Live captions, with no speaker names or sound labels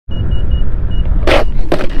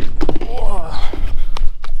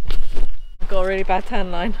really bad tan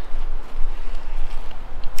line.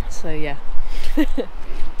 So yeah.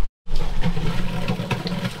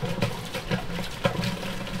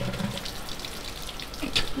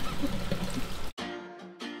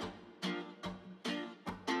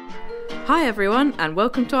 Hi everyone, and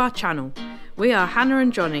welcome to our channel. We are Hannah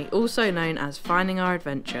and Johnny, also known as Finding Our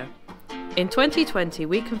Adventure. In 2020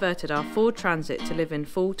 we converted our Ford Transit to live in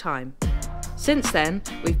full time. Since then,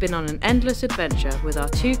 we've been on an endless adventure with our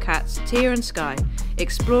two cats, Tia and Sky,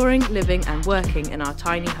 exploring, living and working in our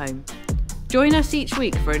tiny home. Join us each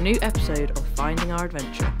week for a new episode of Finding Our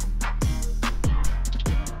Adventure.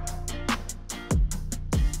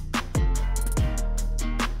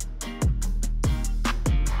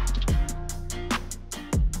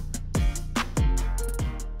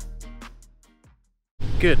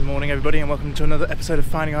 Good morning everybody, and welcome to another episode of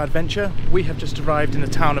Finding Our Adventure. We have just arrived in the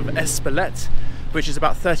town of Espelette, which is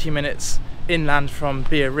about 30 minutes inland from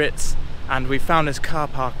Biarritz, and we found this car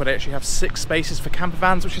park where they actually have 6 spaces for camper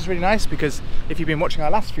vans, which is really nice because if you've been watching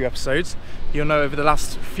our last few episodes, you'll know over the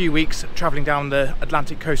last few weeks travelling down the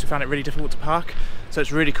Atlantic coast we found it really difficult to park. So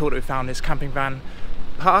it's really cool that we found this camping van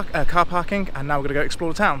car parking, and now we're going to go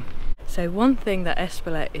explore the town. So one thing that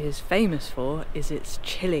Espelette is famous for is its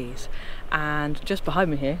chillies, and just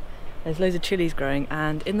behind me here there's loads of chillies growing,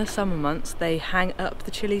 and in the summer months they hang up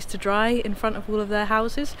the chillies to dry in front of all of their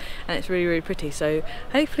houses, and it's really, really pretty. So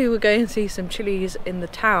hopefully we'll go and see some chillies in the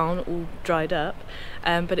town all dried up,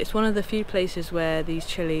 but it's one of the few places where these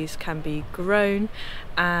chillies can be grown,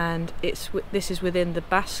 and this is within the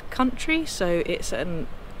Basque country, so it's an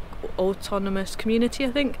autonomous community,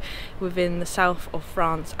 I think, within the south of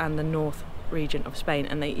France and the north region of Spain,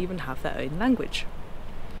 and they even have their own language.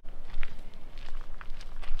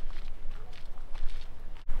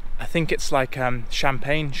 I think it's like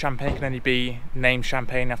champagne. Champagne can only be named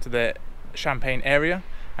Champagne after the Champagne area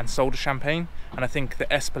and sold as Champagne, and I think the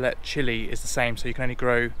Espelette chilli is the same, so you can only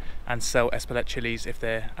grow and sell Espelette chilies if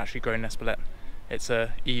they're actually grown in Espelette. It's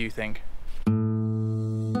a EU thing.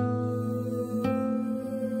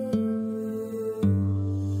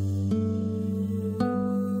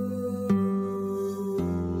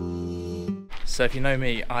 So if you know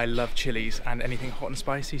me, I love chilies and anything hot and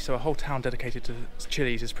spicy, so a whole town dedicated to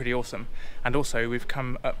chilies is pretty awesome. And also we've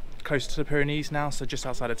come up close to the Pyrenees now, so just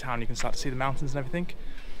outside of town you can start to see the mountains and everything.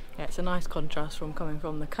 Yeah, it's a nice contrast from coming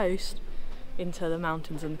from the coast into the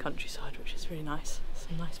mountains and the countryside, which is really nice.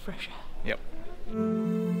 Some nice fresh air. Yep.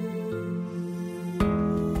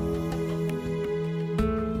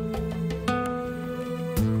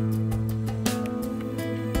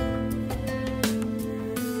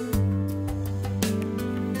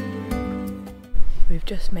 We've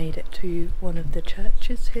just made it to one of the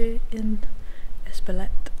churches here in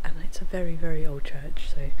Espelette, and it's a very, very old church,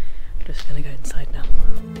 so I'm just going to go inside now.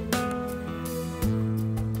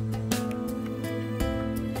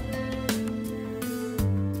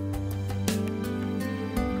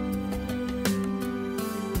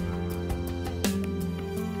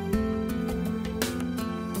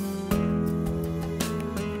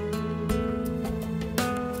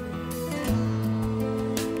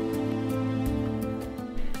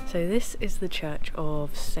 So this is the church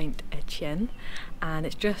of Saint Etienne, and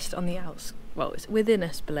it's just on the well, it's within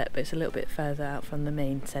Espelette, but it's a little bit further out from the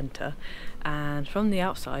main centre, and from the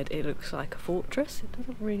outside it looks like a fortress. It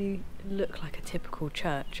doesn't really look like a typical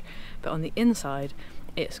church, but on the inside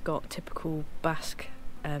it's got typical Basque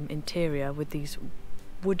interior with these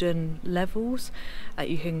wooden levels that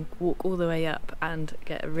you can walk all the way up and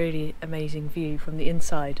get a really amazing view from the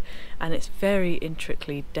inside, and it's very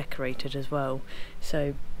intricately decorated as well,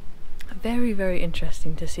 so very, very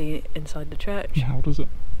interesting to see inside the church. How old is it?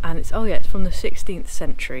 And it's, oh yeah, it's from the 16th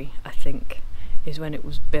century, I think, is when it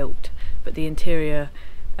was built, but the interior,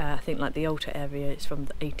 I think like the altar area, is from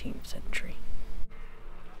the 18th century.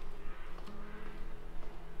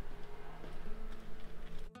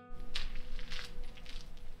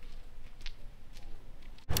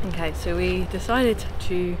 Okay, so we decided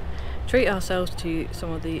to treat ourselves to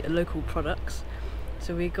some of the local products.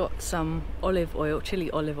 So we got some olive oil, chili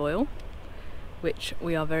olive oil, which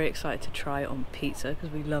we are very excited to try on pizza because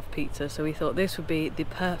we love pizza, so we thought this would be the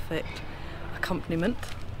perfect accompaniment.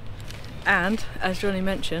 And as Johnny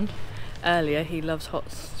mentioned earlier, he loves hot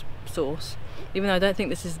sauce, even though I don't think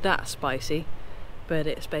this is that spicy, but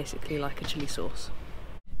it's basically like a chili sauce.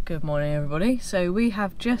 Good morning everybody. So we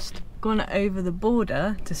have just gone over the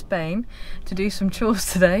border to Spain to do some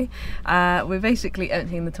chores today. We're basically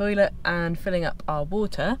emptying the toilet and filling up our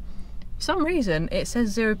water For some reason it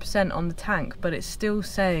says 0% on the tank, but it's still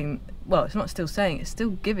saying, well, it's not still saying, it's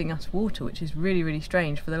still giving us water, which is really, really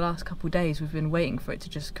strange. For the last couple of days we've been waiting for it to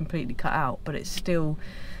just completely cut out, but it's still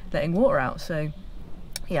letting water out. So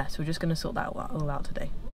yeah, so we're just going to sort that all out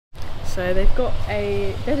today. So they've got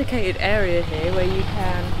a dedicated area here where you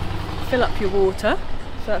can fill up your water.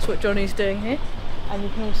 So that's what Johnny's doing here. And you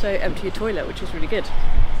can also empty your toilet, which is really good.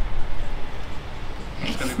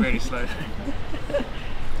 It's going to be really slow.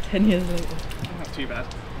 10 years later. Not too bad.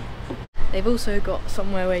 They've also got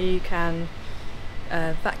somewhere where you can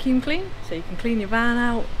vacuum clean, so you can clean your van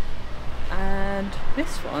out. And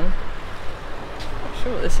this one, I'm not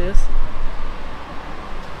sure what this is.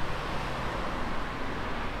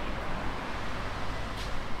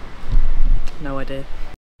 No idea.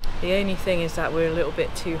 The only thing is that we're a little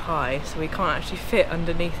bit too high, so we can't actually fit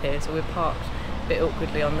underneath here, so we're parked a bit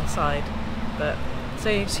awkwardly on the side. But it's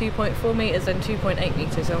only 2.4 metres and 2.8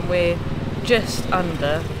 metres, and we're just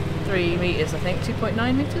under 3 metres, I think.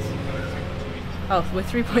 2.9 metres? Oh, we're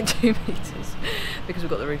 3.2 metres because we've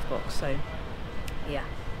got the roof box, so yeah,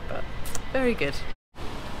 but very good.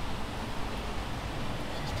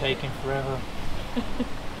 It's taking forever.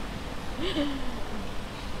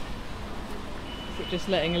 Just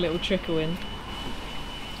letting a little trickle in.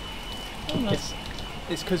 Oh, nice.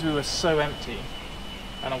 It's because we were so empty,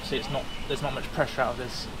 and obviously there's not much pressure out of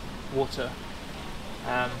this water.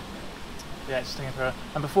 Yeah, it's taking forever.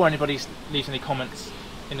 And before anybody leaves any comments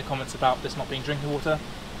in the comments about this not being drinking water,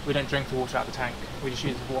 we don't drink the water out of the tank. We just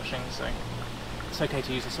use it for washing, so it's okay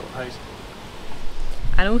to use this sort of hose.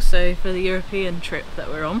 And also for the European trip that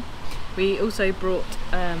we're on, we also brought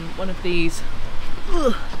one of these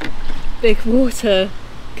big water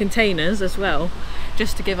containers as well,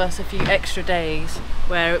 just to give us a few extra days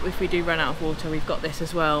where if we do run out of water, we've got this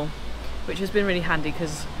as well, which has been really handy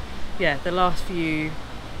because yeah, the last few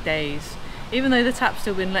days, even though the tap's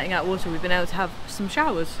still been letting out water, we've been able to have some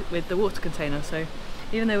showers with the water container. So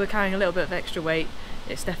even though we're carrying a little bit of extra weight,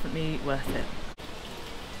 it's definitely worth it.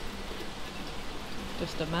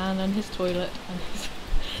 Just a man and his toilet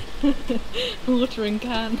and his watering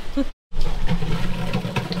can.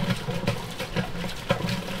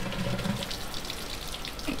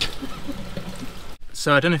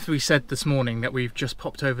 So I don't know if we said this morning that we've just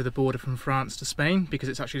popped over the border from France to Spain, because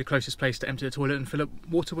it's actually the closest place to empty the toilet and fill up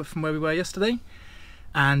water from where we were yesterday.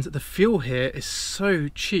 And the fuel here is so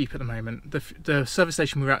cheap at the moment. The service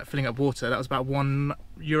station we were at filling up water, that was about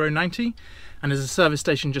 €1.90, and there's a service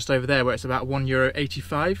station just over there where it's about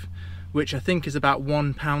 €1.85, which I think is about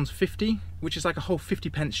 £1.50, which is like a whole 50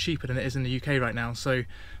 pence cheaper than it is in the UK right now. So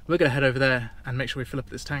we're going to head over there and make sure we fill up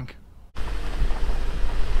this tank.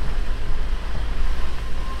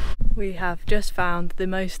 We have just found the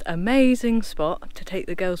most amazing spot to take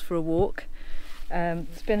the girls for a walk.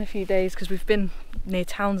 It's been a few days because we've been near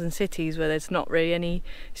towns and cities where there's not really any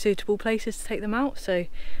suitable places to take them out, so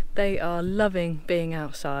they are loving being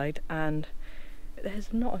outside, and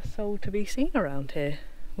there's not a soul to be seen around here.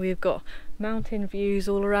 We've got mountain views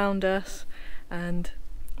all around us and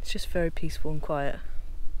it's just very peaceful and quiet.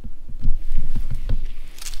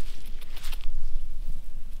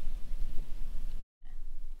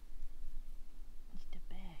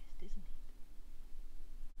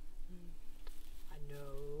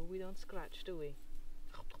 Scratch, do we?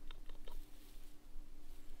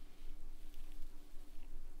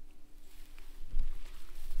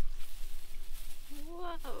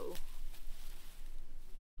 Whoa!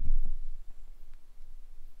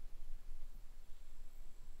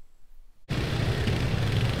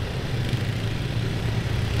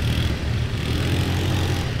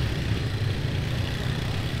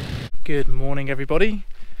 Good morning, everybody.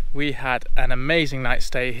 We had an amazing night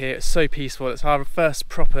stay here. It's so peaceful. It's our first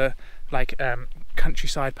proper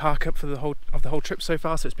countryside park up for the whole trip so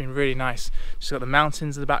far, so it's been really nice. Just got the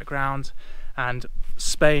mountains in the background, and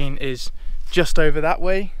Spain is just over that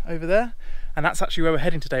way over there, and that's actually where we're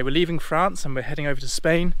heading today. We're leaving France and we're heading over to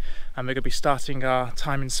Spain, and we're going to be starting our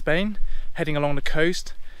time in Spain, heading along the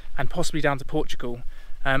coast and possibly down to Portugal.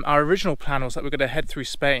 Our original plan was that we're going to head through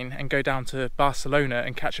Spain and go down to Barcelona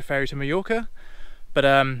and catch a ferry to Mallorca, but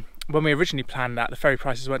when we originally planned that, the ferry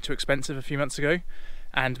prices weren't too expensive a few months ago,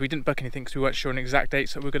 and we didn't book anything because we weren't sure on exact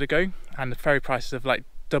dates that we were going to go, and the ferry prices have like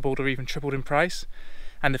doubled or even tripled in price.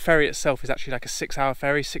 And the ferry itself is actually like a 6-hour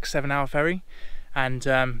ferry, 6-7 hour ferry, and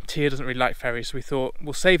Tia doesn't really like ferries, so we thought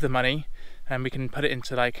we'll save the money and we can put it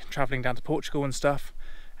into like travelling down to Portugal and stuff,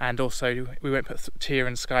 and also we won't put Tia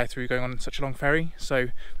and Sky through going on such a long ferry. So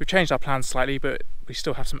we've changed our plans slightly, but we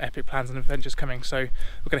still have some epic plans and adventures coming, so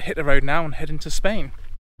we're going to hit the road now and head into Spain.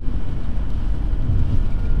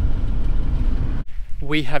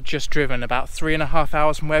 We have just driven about 3.5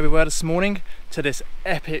 hours from where we were this morning to this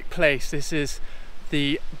epic place. This is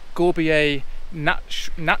the Gorbier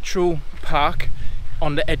Natural Park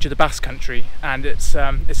on the edge of the Basque Country, and it's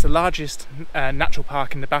the largest natural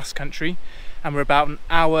park in the Basque Country, and we're about an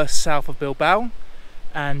hour south of Bilbao.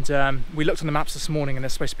 And we looked on the maps this morning, and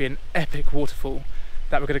there's supposed to be an epic waterfall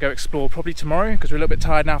that we're going to go explore probably tomorrow, because we're a little bit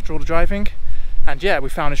tired now after all the driving. And yeah, we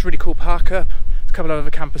found this really cool park up, a couple of other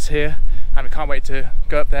campers here, and we can't wait to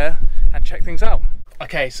go up there and check things out.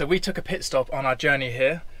 Okay, so we took a pit stop on our journey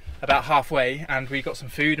here about halfway, and we got some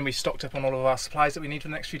food and we stocked up on all of our supplies that we need for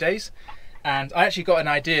the next few days. And I actually got an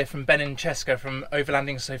idea from Ben and Cheska from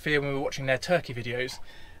Overlanding Sofia when we were watching their Turkey videos,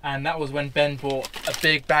 and that was when Ben bought a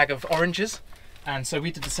big bag of oranges, and so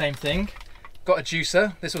we did the same thing. Got a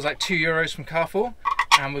juicer. This was like €2 from Carrefour,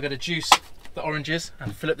 and we're going to juice the oranges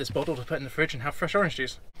and fill up this bottle to put in the fridge and have fresh orange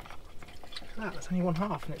juice. That's only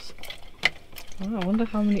 1/2, and it's... Oh, I wonder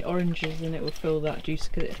how many oranges in it will fill that juice,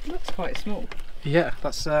 because it looks quite small. Yeah,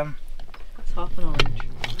 that's half an orange.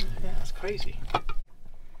 Yeah, that's crazy.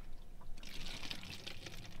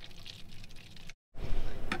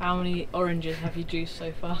 How many oranges have you juiced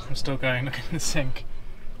so far? I'm still going, look in the sink.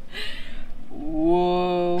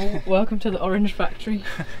 Whoa! Welcome to the orange factory.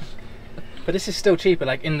 But this is still cheaper.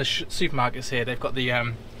 Like in the supermarkets here, they've got the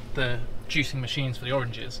juicing machines for the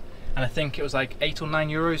oranges, and I think it was like €8 or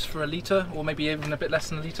 €9 for a litre, or maybe even a bit less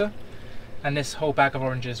than a litre. And this whole bag of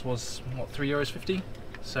oranges was what, €3.50?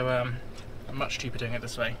 So much cheaper doing it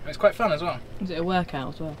this way. And it's quite fun as well. Is it a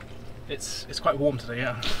workout as well? It's quite warm today,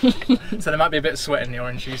 yeah. So there might be a bit of sweat in the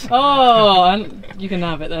orange juice. Oh, and you can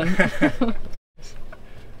have it then.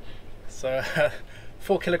 So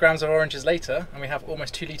 4 kilograms of oranges later, and we have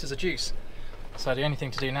almost 2 litres of juice. So the only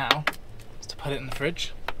thing to do now is to put it in the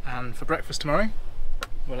fridge, and for breakfast tomorrow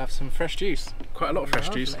we'll have some fresh juice. Quite a lot of fresh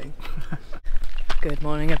juice. Good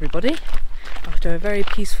morning everybody. After a very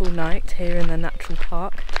peaceful night here in the natural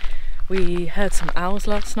park, we heard some owls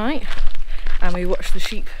last night, and we watched the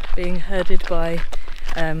sheep being herded by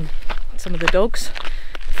some of the dogs,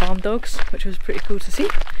 farm dogs, which was pretty cool to see.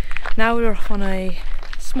 Now we're off on a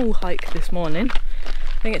small hike this morning.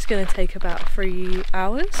 I think it's going to take about 3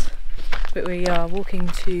 hours, but we are walking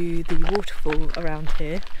to the waterfall around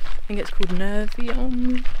here. I think it's called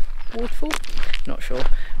Nervion Waterfall, not sure,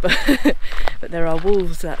 but there are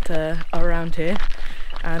wolves that are around here,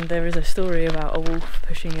 and there is a story about a wolf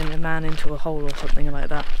pushing a man into a hole or something like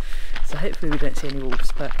that. So hopefully we don't see any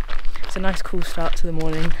wolves, but it's a nice cool start to the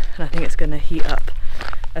morning, and I think it's going to heat up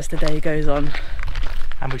as the day goes on.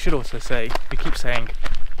 And we should also say, we keep saying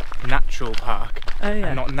natural park,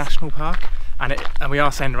 and not national park, and we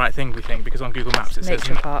are saying the right thing, we think, because on Google Maps it says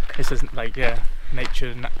park. It says like, yeah,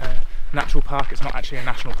 natural park. It's not actually a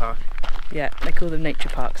national park. Yeah, they call them nature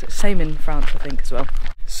parks. It's the same in France, I think, as well.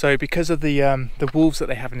 So because of the wolves that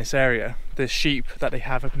they have in this area, the sheep that they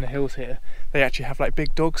have up in the hills here, they actually have like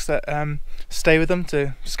big dogs that stay with them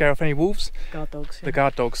to scare off any wolves. Guard dogs. Yeah. The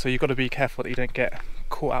guard dogs. So you've got to be careful that you don't get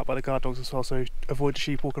caught out by the guard dogs as well. So avoid the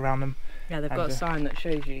sheep, walk around them. Yeah, they've got a sign that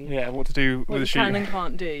shows you. Yeah, what to do with the sheep. What you can and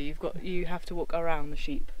can't do. You have to walk around the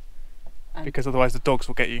sheep. Because otherwise the dogs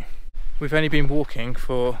will get you. We've only been walking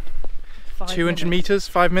for 200 meters,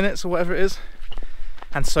 5 minutes or whatever it is,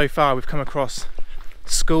 and so far we've come across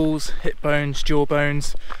skulls, hip bones, jaw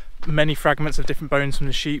bones, many fragments of different bones from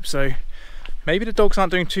the sheep. So maybe the dogs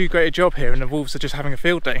aren't doing too great a job here, and the wolves are just having a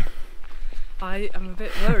field day. I am a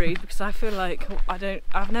bit worried because I feel like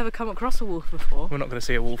I've never come across a wolf before. We're not going to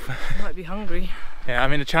see a wolf. I might be hungry. Yeah, I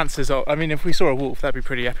mean the chances are, I mean if we saw a wolf that'd be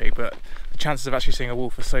pretty epic, but the chances of actually seeing a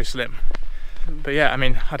wolf are so slim. But yeah, I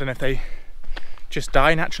mean, I don't know if they just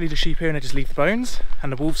die naturally, the sheep here, and they just leave the bones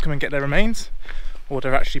and the wolves come and get their remains, or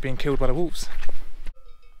they're actually being killed by the wolves.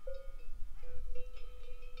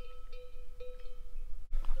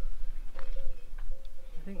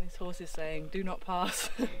 I think this horse is saying, do not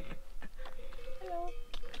pass. Hello.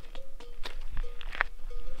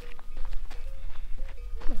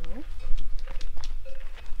 Hello.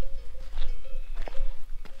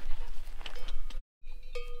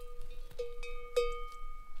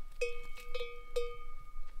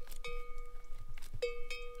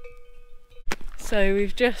 So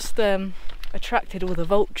we've just attracted all the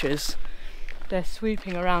vultures. They're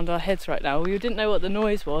swooping around our heads right now. We didn't know what the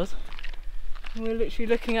noise was. And we're literally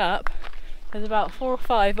looking up. There's about 4 or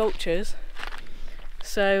 5 vultures.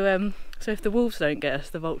 So if the wolves don't get us,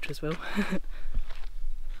 the vultures will.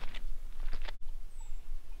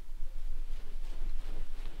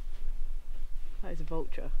 That is a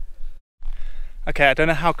vulture. Okay, I don't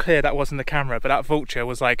know how clear that was in the camera, but that vulture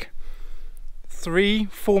was like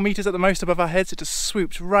 3-4 meters at the most above our heads. It just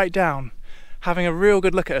swooped right down having a real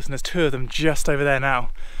good look at us, and there's two of them just over there now.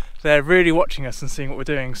 They're really watching us and seeing what we're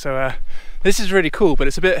doing, so this is really cool, but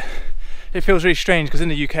it feels really strange because in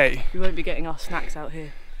the UK... We won't be getting our snacks out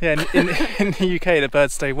here. Yeah, in the UK the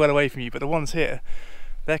birds stay well away from you, but the ones here,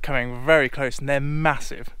 they're coming very close and they're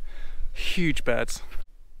massive. Huge birds.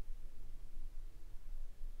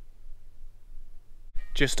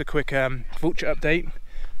 Just a quick vulture update.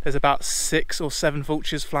 There's about 6 or 7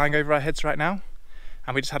 vultures flying over our heads right now,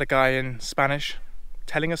 and we just had a guy in Spanish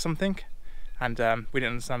telling us something, and we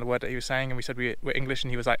didn't understand the word that he was saying, and we said we were English, and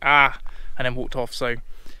he was like, ah, and then walked off. So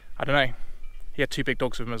I don't know, he had 2 big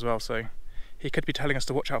dogs with him as well, so he could be telling us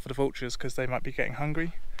to watch out for the vultures because they might be getting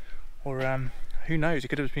hungry, or who knows, he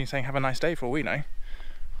could have been saying have a nice day for all we know.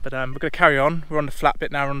 But we're going to carry on. We're on the flat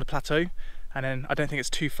bit now, we're on the plateau, and then I don't think it's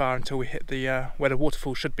too far until we hit the where the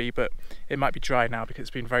waterfall should be, but it might be dry now because it's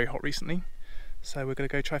been very hot recently, so we're going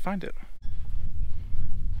to go try find it.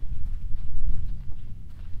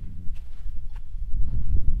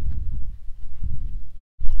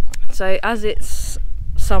 So as it's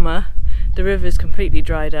summer, the river's completely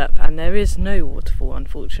dried up and there is no waterfall,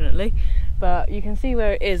 unfortunately, but you can see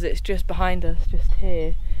where it is. It's just behind us, just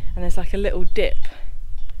here, and there's like a little dip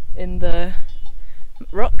in the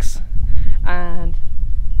rocks, and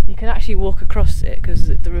you can actually walk across it because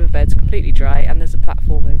the riverbed's completely dry, and there's a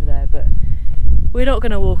platform over there, but we're not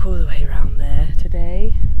going to walk all the way around there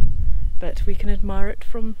today, but we can admire it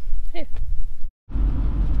from here.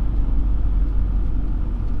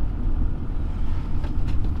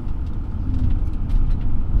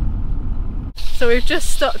 So we've just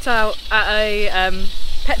stopped out at a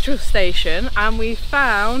petrol station and we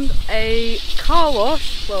found a car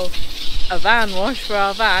wash, well, a van wash for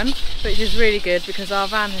our van, which is really good because our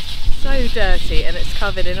van is so dirty and it's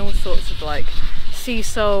covered in all sorts of like sea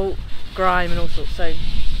salt, grime and all sorts, so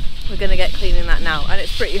we're going to get cleaning that now, and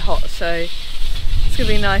it's pretty hot, so it's going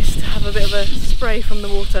to be nice to have a bit of a spray from the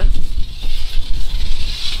water.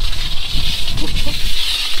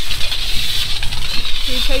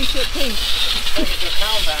 Can you paint it pink?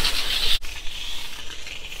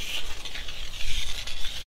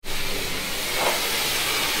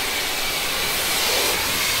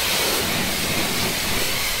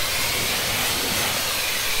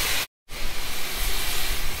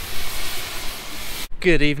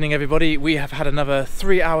 Good evening everybody. We have had another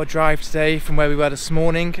 3-hour drive today from where we were this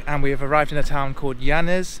morning, and we have arrived in a town called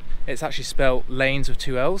Pyrenees. It's actually spelled lanes with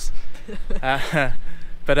 2 L's.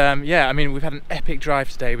 But yeah, I mean, we've had an epic drive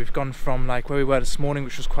today. We've gone from like where we were this morning,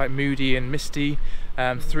 which was quite moody and misty,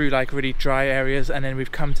 through like really dry areas, and then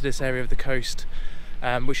we've come to this area of the coast,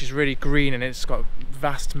 which is really green, and it's got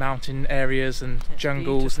vast mountain areas and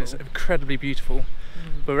jungles, and it's incredibly beautiful.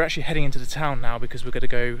 But we're actually heading into the town now because we're going to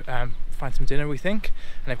go find some dinner, we think,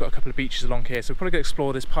 and they've got a couple of beaches along here, so we're probably going to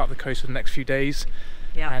explore this part of the coast for the next few days.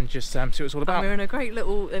 Yeah. And just see what it's all about. And we're in a great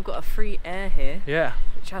little, they've got a free air here. Yeah.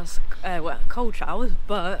 Which has well, cold showers,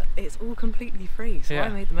 but it's all completely free, so yeah. I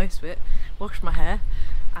made the most of it, washed my hair,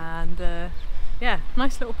 and yeah,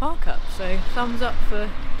 nice little park up, so thumbs up for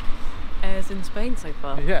airs in Spain so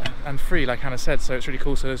far. Yeah, and free like Hannah said, so it's really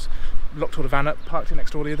cool. So there's locked all the van up, parked it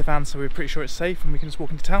next to all the other vans, so we're pretty sure it's safe and we can just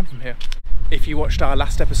walk into town from here. If you watched our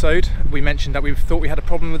last episode, we mentioned that we thought we had a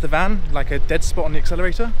problem with the van, like a dead spot on the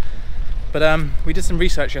accelerator. But we did some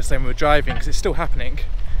research yesterday when we were driving, because it's still happening.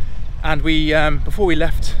 And we, before we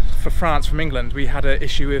left for France from England, we had an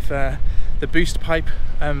issue with the boost pipe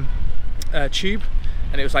tube,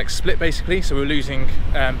 and it was like split basically, so we were losing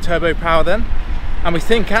turbo power then. And we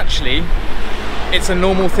think actually it's a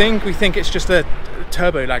normal thing, we think it's just a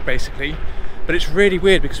turbo lag basically, but it's really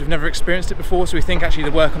weird because we've never experienced it before, so we think actually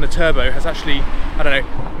the work on the turbo has actually, I don't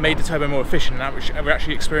know, made the turbo more efficient, and we're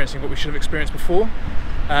actually experiencing what we should have experienced before.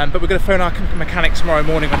 But we're going to phone our mechanic tomorrow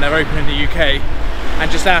morning when they're open in the UK and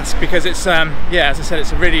just ask, because it's yeah, as I said,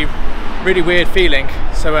 it's a really weird feeling,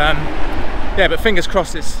 so yeah, but fingers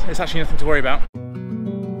crossed it's actually nothing to worry about.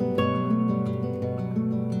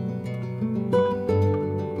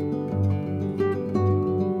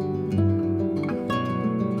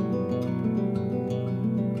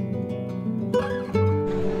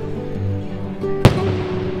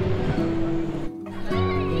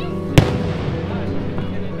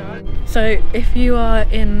 So if you are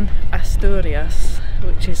in Asturias,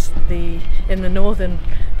 which is in the northern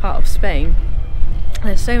part of Spain,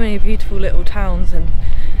 there's so many beautiful little towns and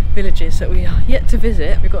villages that we are yet to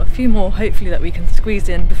visit. We've got a few more hopefully that we can squeeze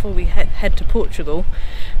in before we head to Portugal,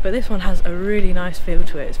 but this one has a really nice feel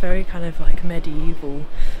to it. It's very kind of like medieval,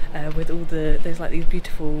 with all there's like these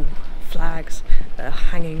beautiful flags that are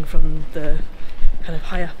hanging from the kind of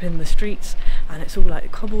high up in the streets, and it's all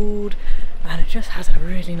like cobbled and it just has a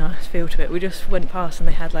really nice feel to it. We just went past and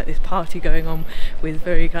they had like this party going on with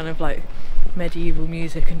very kind of like medieval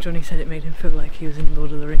music, and Johnny said it made him feel like he was in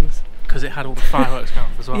Lord of the Rings. Because it had all the fireworks going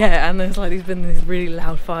off as well. Yeah, and there's been these really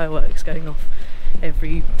loud fireworks going off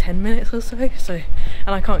every 10 minutes or so, and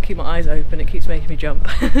I can't keep my eyes open, it keeps making me jump.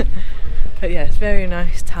 But yeah, it's a very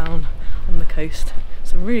nice town on the coast.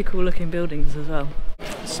 Some really cool looking buildings as well.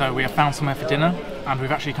 So we have found somewhere for dinner, and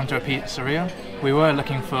we've actually come to a pizzeria. We were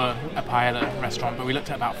looking for a paella restaurant, but we looked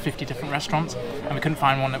at about 50 different restaurants and we couldn't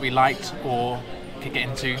find one that we liked or could get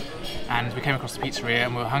into, and we came across the pizzeria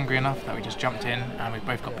and we were hungry enough that we just jumped in, and we've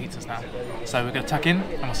both got pizzas now. So we're going to tuck in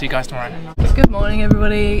and we'll see you guys tomorrow. Good morning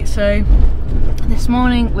everybody. So this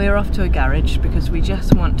morning we're off to a garage because we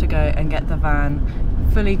just want to go and get the van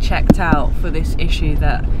fully checked out for this issue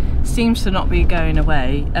that seems to not be going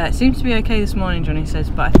away. It seems to be okay this morning, Johnny says,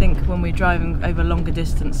 but I think when we're driving over longer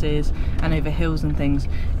distances and over hills and things,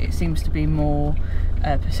 it seems to be more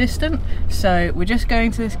persistent. So we're just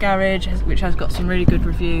going to this garage which has got some really good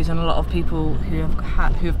reviews, and a lot of people who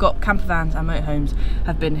have got camper vans and motorhomes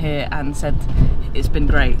have been here and said it's been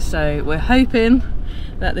great. So we're hoping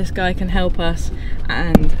that this guy can help us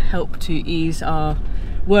and help to ease our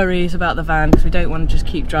worries about the van, because we don't want to just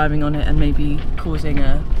keep driving on it and maybe causing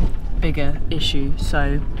a bigger issue.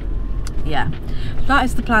 So yeah, that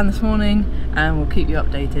is the plan this morning, and we'll keep you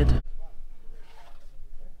updated.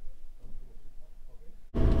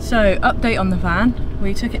 So update on the van,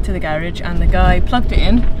 we took it to the garage and the guy plugged it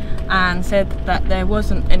in and said that there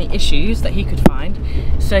wasn't any issues that he could find.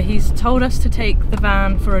 So he's told us to take the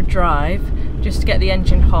van for a drive just to get the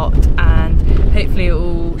engine hot, and hopefully it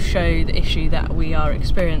will show the issue that we are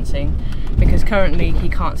experiencing, because currently he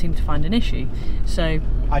can't seem to find an issue. So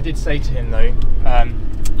I did say to him though,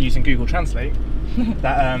 using Google Translate,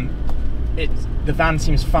 that the van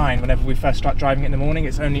seems fine whenever we first start driving it in the morning.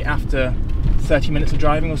 It's only after 30 minutes of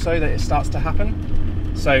driving or so that it starts to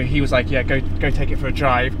happen. So he was like, yeah, go take it for a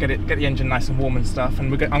drive, get the engine nice and warm and stuff,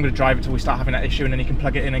 and I'm going to drive it till we start having that issue, and then he can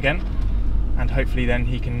plug it in again, and hopefully then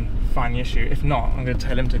he can find the issue. If not, I'm going to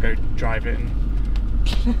tell him to go drive it.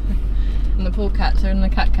 And the poor cats are in the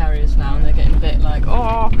cat carriers now, and they're getting a bit like,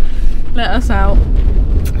 oh, let us out.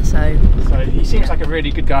 So he seems like a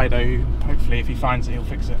really good guy though, who hopefully if he finds it he'll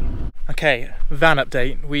fix it. Okay, van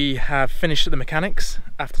update. We have finished at the mechanics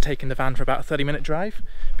after taking the van for about a 30-minute drive,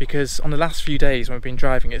 because on the last few days when we've been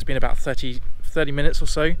driving it's been about 30 minutes or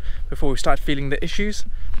so before we started feeling the issues.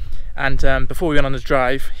 And before we went on the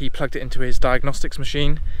drive, he plugged it into his diagnostics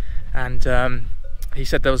machine, and he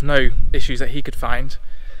said there was no issues that he could find.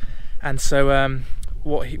 And so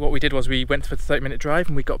what we did was we went for the 30-minute drive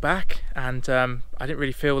and we got back, and I didn't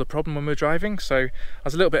really feel the problem when we were driving, so I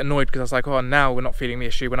was a little bit annoyed because I was like, oh, now we're not feeling the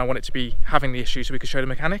issue when I want it to be having the issue so we could show the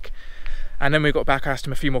mechanic. And then we got back, I asked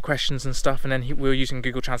him a few more questions and stuff, and then we were using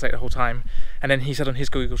Google Translate the whole time, and then he said on his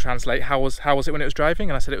Google Translate, how was it when it was driving?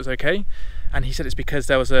 And I said it was okay, and he said it's because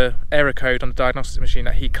there was a error code on the diagnostics machine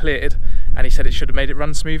that he cleared, and he said it should have made it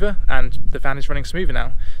run smoother, and the van is running smoother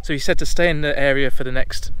now. So he said to stay in the area for the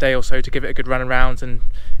next day or so to give it a good run around, and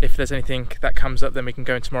if there's anything that comes up then we can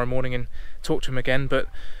go in tomorrow morning and talk to him again. But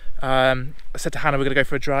I said to Hannah we're going to go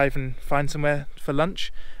for a drive and find somewhere for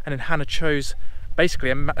lunch, and then Hannah chose basically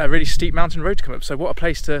a really steep mountain road to come up. So what a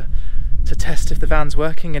place to test if the van's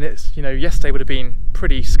working. And it's, you know, yesterday would have been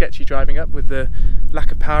pretty sketchy driving up with the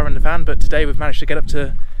lack of power in the van, but today we've managed to get up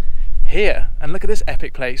to here and look at this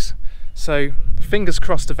epic place. So fingers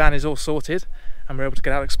crossed the van is all sorted and we're able to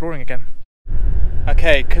get out exploring again.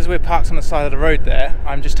 Okay, because we're parked on the side of the road there,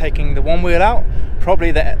 I'm just taking the one wheel out.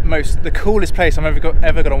 Probably the coolest place I've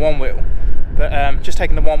ever got a one wheel, but just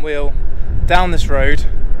taking the one wheel down this road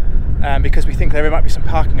because we think there might be some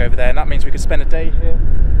parking over there, and that means we could spend a day here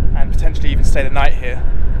and potentially even stay the night here.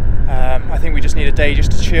 I think we just need a day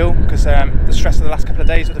just to chill, because the stress of the last couple of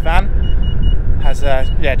days with the van has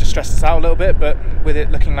just stressed us out a little bit, but with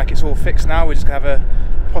it looking like it's all fixed now, we're just going to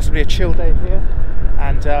have possibly a chill day here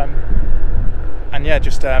and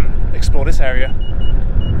just explore this area.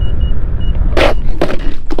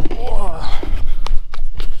 Whoa.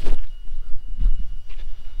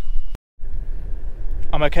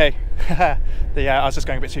 I'm okay. I was just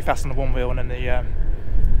going a bit too fast on the one wheel, and then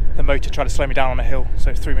the motor tried to slow me down on a hill, so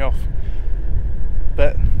it threw me off.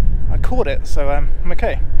 But I caught it, so I'm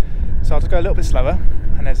okay. So I'll just go a little bit slower,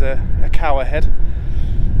 and there's a cow ahead,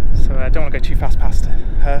 so I don't want to go too fast past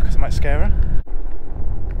her because I might scare her.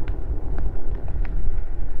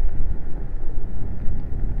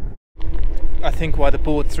 I think why the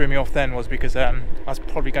board threw me off then was because I was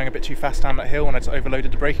probably going a bit too fast down that hill and I just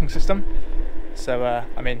overloaded the braking system. So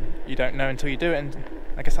I mean, you don't know until you do it, and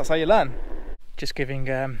I guess that's how you learn. Just giving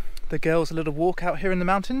the the girls a little walk out here in the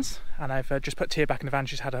mountains, and I've just put Tia back in the van.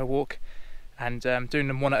 She's had her walk, and doing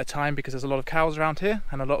them one at a time because there's a lot of cows around here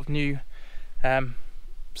and a lot of new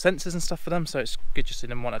sensors and stuff for them, so it's good just doing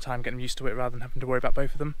them one at a time, getting them used to it rather than having to worry about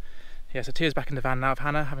both of them. Yeah, so Tia's back in the van now with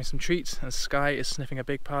Hannah having some treats, and Sky is sniffing a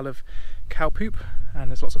big pile of cow poop, and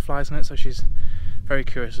there's lots of flies on it, so she's very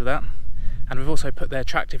curious of that. And we've also put their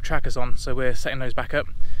tractive trackers on, so we're setting those back up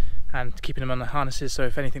and keeping them on the harnesses, so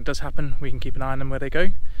if anything does happen we can keep an eye on them where they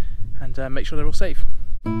go and make sure they're all safe.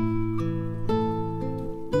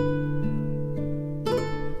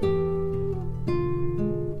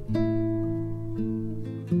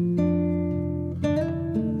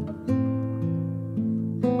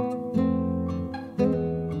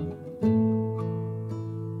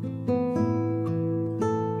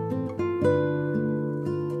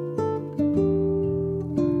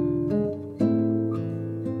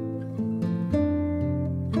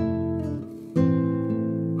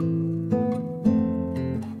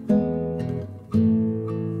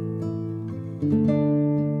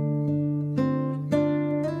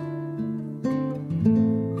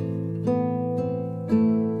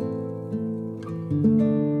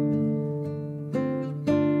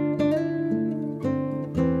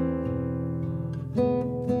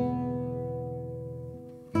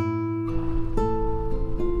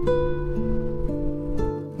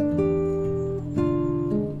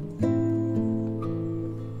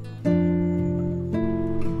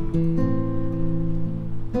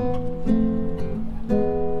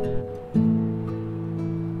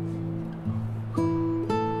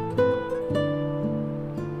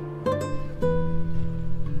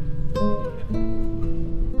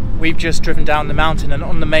 We've just driven down the mountain, and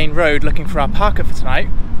on the main road looking for our parker for tonight,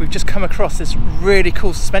 we've just come across this really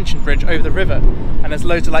cool suspension bridge over the river, and there's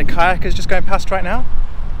loads of like kayakers just going past right now.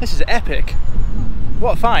 This is epic.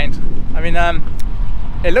 What a find. I mean,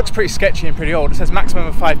 it looks pretty sketchy and pretty old. It says maximum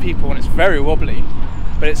of 5 people and it's very wobbly,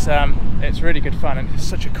 but it's really good fun, and it's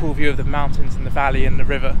such a cool view of the mountains and the valley and the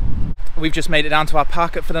river. We've just made it down to our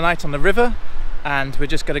parker for the night on the river, and we're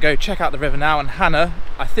just going to go check out the river now, and Hannah,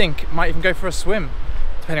 I think, might even go for a swim,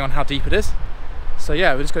 depending on how deep it is. So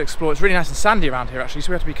yeah, we're just going to explore. It's really nice and sandy around here actually,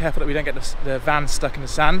 so we have to be careful that we don't get the van stuck in the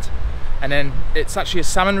sand. And then it's actually a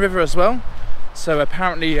salmon river as well, so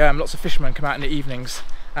apparently lots of fishermen come out in the evenings,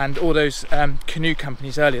 and all those canoe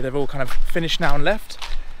companies earlier, they've all kind of finished now and left.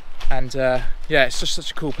 And yeah, it's just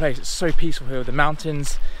such a cool place. It's so peaceful here with the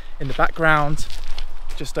mountains in the background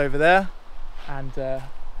just over there, and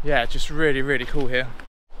yeah, just really, really cool here.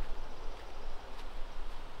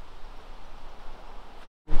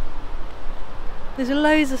 There's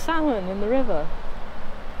loads of salmon in the river.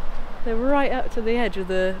 They're right up to the edge of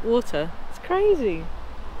the water. It's crazy.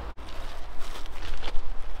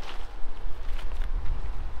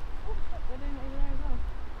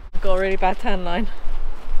 I've got a really bad tan line.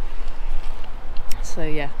 So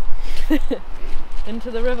yeah,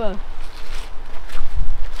 into the river.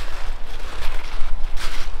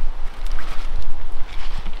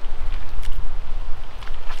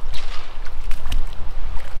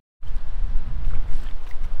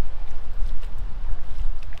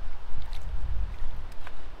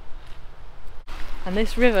 And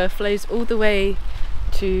this river flows all the way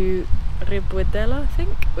to Ribuedela, I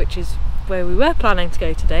think, which is where we were planning to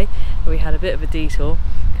go today, but we had a bit of a detour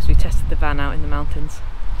because we tested the van out in the mountains.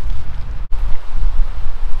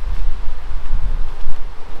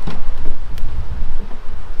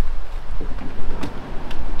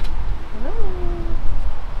 Hello.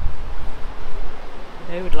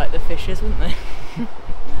 They would like the fishes, wouldn't they?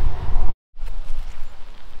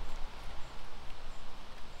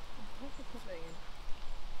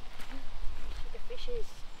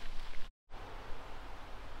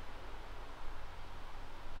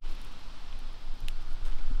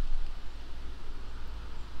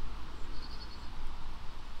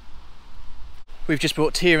 We've just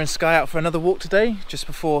brought Tia and Sky out for another walk today, just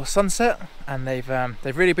before sunset, and they've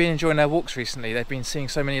really been enjoying their walks recently. They've been seeing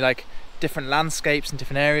so many like different landscapes and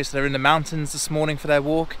different areas. They're in the mountains this morning for their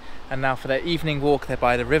walk, and now for their evening walk they're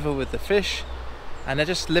by the river with the fish, and they're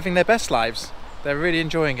just living their best lives. They're really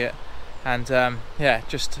enjoying it, and yeah,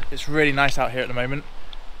 it's really nice out here at the moment.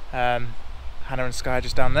 Hannah and Sky are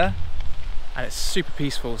just down there, and it's super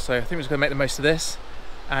peaceful, so I think we're just going to make the most of this.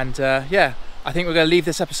 And yeah, I think we're going to leave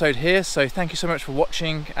this episode here, so thank you so much for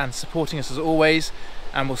watching and supporting us as always,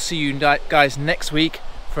 and we'll see you guys next week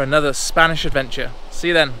for another Spanish adventure. See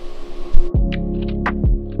you then.